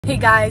Hey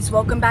guys,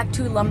 welcome back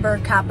to Lumber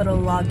Capital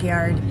Log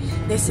Yard.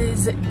 This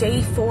is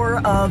day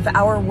 4 of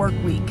our work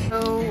week.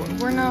 So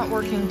we're not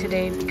working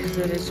today because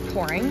it is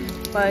pouring,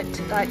 but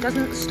that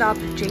doesn't stop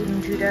Jade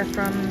and Judah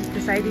from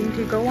deciding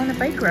to go on a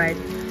bike ride.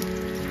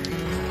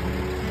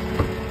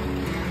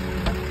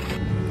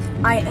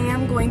 I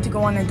am going to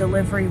go on a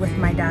delivery with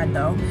my dad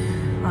though.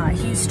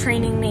 He's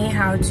training me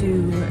how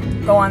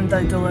to go on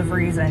the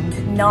deliveries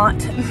and not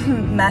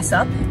mess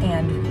up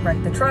and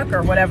wreck the truck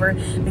or whatever,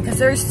 because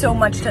there's so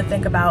much to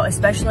think about,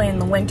 especially in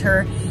the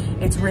winter.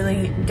 It's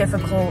really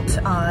difficult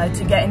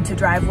to get into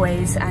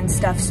driveways and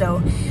stuff, so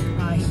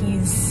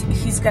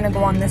he's gonna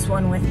go on this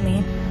one with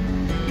me.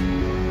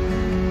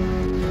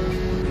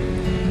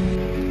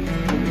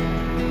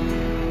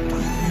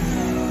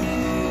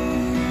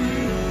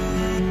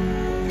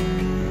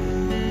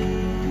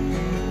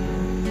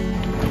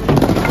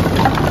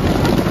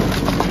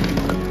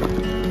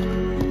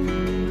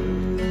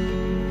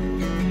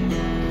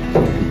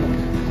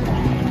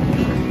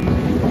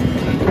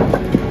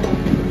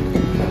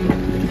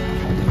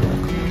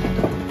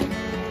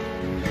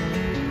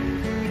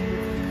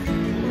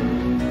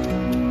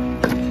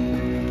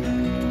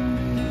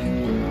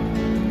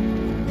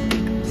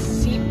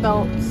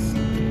 Belts.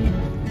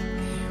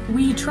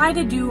 We try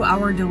to do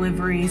our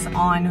deliveries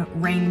on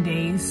rain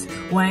days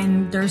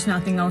when there's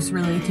nothing else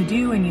really to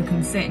do and you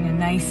can sit in a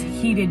nice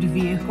heated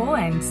vehicle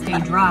and stay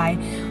dry.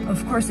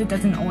 Of course, it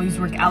doesn't always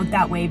work out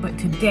that way, but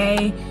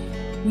today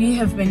we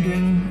have been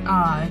doing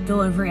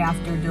delivery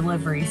after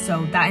delivery,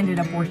 so that ended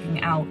up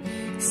working out.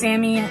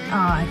 Sammy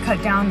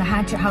cut down the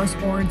Hatchet house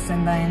boards,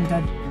 and then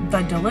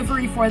the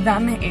delivery for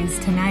them is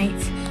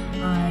tonight.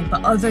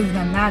 But other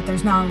than that,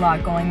 there's not a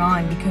lot going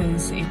on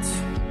because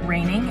it's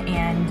raining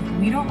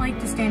and we don't like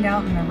to stand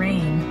out in the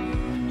rain,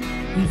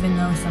 even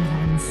though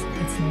sometimes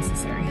it's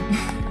necessary.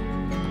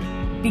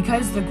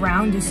 Because the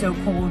ground is so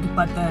cold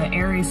but the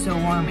air is so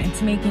warm,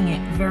 it's making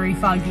it very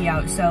foggy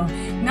out, so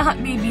not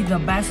maybe the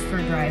best for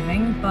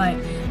driving, but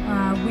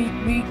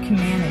we can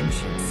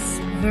manage. It's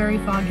very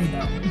foggy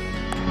though.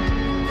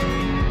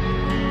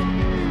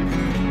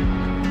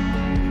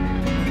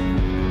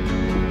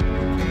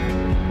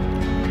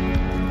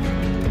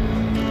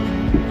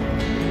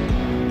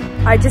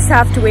 I just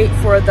have to wait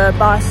for the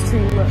boss to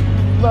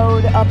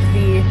load up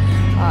the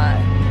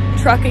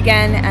truck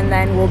again, and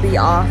then we'll be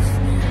off.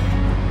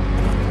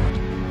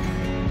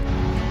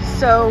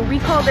 So we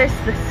call this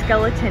the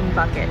skeleton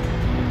bucket.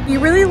 You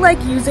really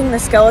like using the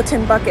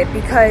skeleton bucket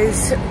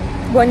because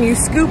when you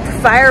scoop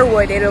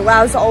firewood, it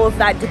allows all of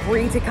that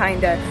debris to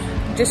kind of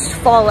just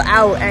fall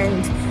out,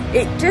 and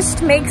it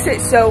just makes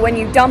it so when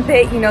you dump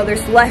it, you know,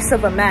 there's less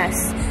of a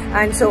mess.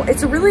 And so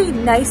it's a really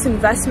nice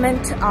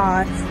investment.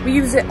 We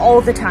use it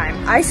all the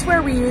time. I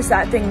swear we use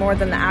that thing more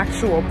than the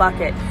actual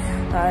bucket.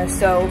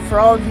 So for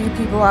all of you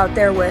people out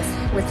there with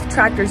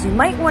tractors, you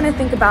might want to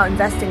think about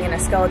investing in a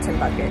skeleton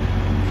bucket.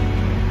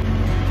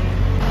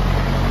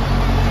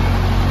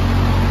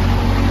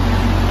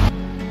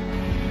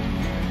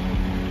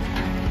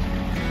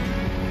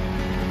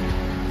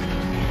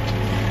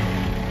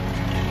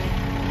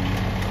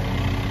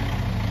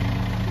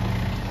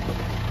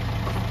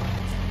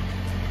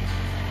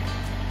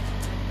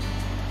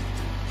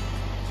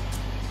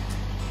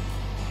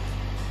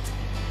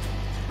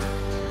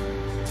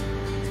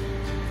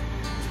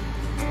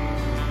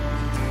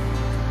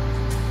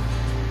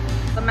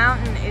 The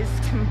mountain is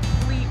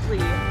completely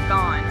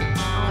gone.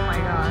 Oh my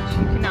gosh,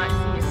 you cannot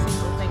see a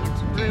single thing.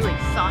 It's really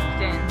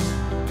socked in.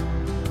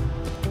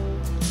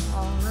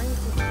 Alright,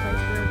 looks like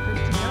we're good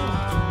to go.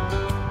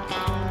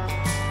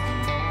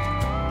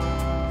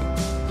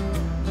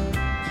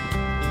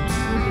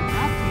 Look at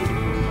that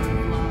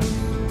beautiful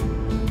butterfly.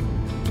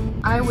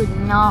 I would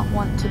not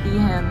want to be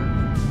him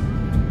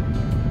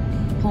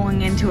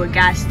pulling into a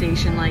gas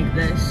station like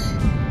this.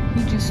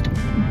 He just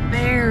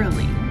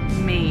barely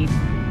made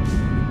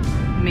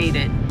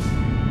it.